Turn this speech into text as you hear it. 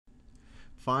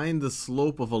Find the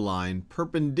slope of a line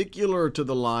perpendicular to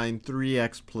the line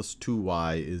 3x plus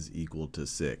 2y is equal to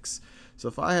 6. So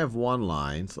if I have one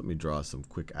line, so let me draw some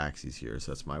quick axes here.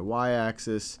 So that's my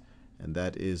y-axis, and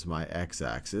that is my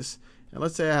x-axis. And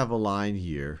let's say I have a line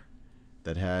here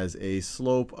that has a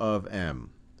slope of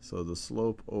m. So the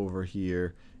slope over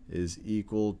here is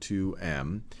equal to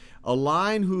m. A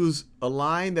line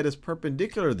that is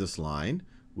perpendicular to this line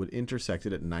would intersect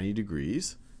it at 90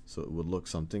 degrees. So it would look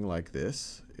something like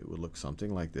this. It would look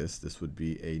something like this. This would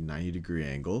be a 90-degree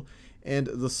angle. And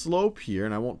the slope here,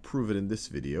 and I won't prove it in this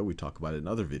video, we talk about it in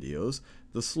other videos,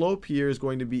 the slope here is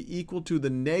going to be equal to the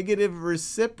negative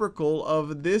reciprocal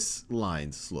of this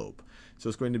line's slope. So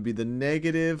it's going to be the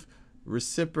negative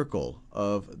reciprocal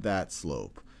of that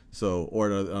slope. So, or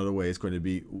another way, it's going to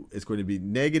be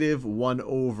negative 1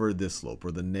 over this slope,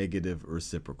 or the negative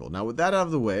reciprocal. Now, with that out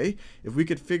of the way, if we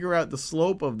could figure out the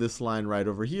slope of this line right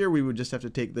over here, we would just have to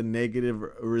take the negative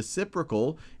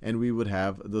reciprocal, and we would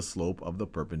have the slope of the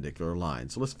perpendicular line.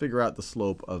 So let's figure out the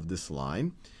slope of this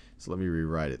line. So let me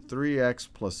rewrite it. 3x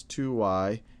plus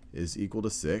 2y is equal to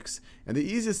 6. And the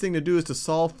easiest thing to do is to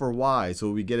solve for y.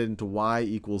 So we get it into y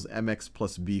equals mx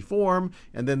plus b form,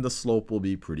 and then the slope will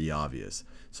be pretty obvious.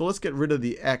 So let's get rid of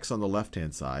the x on the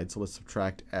left-hand side. So let's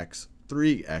subtract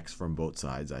 3x from both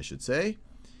sides, I should say.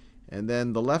 And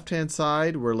then the left-hand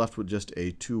side, we're left with just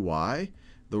a 2y.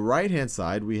 The right-hand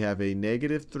side, we have a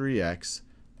negative 3x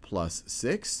plus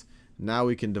 6. Now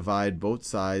we can divide both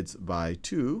sides by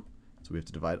 2. So we have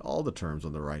to divide all the terms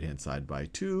on the right-hand side by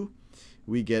 2.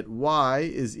 We get y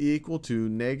is equal to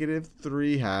negative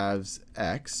 3 halves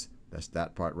x, that's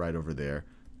that part right over there,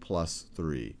 plus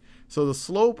 3. So the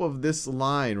slope of this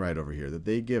line right over here that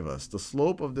they give us, the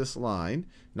slope of this line,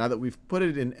 now that we've put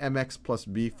it in mx plus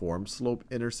b form,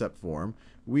 slope-intercept form,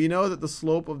 we know that the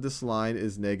slope of this line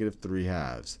is negative 3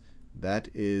 halves. That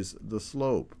is the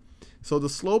slope. So the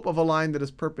slope of a line that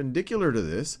is perpendicular to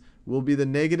this will be the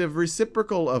negative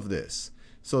reciprocal of this.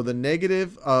 So the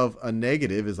negative of a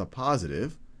negative is a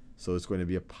positive. So it's going to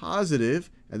be a positive,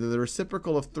 and then the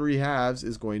reciprocal of 3 halves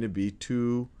is going to be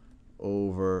 2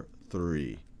 over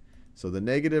 3. So the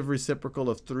negative reciprocal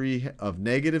of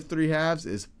negative 3 halves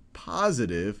is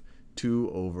positive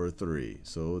 2 over 3.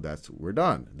 So we're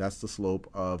done. That's the slope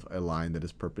of a line that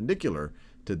is perpendicular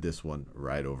to this one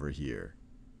right over here.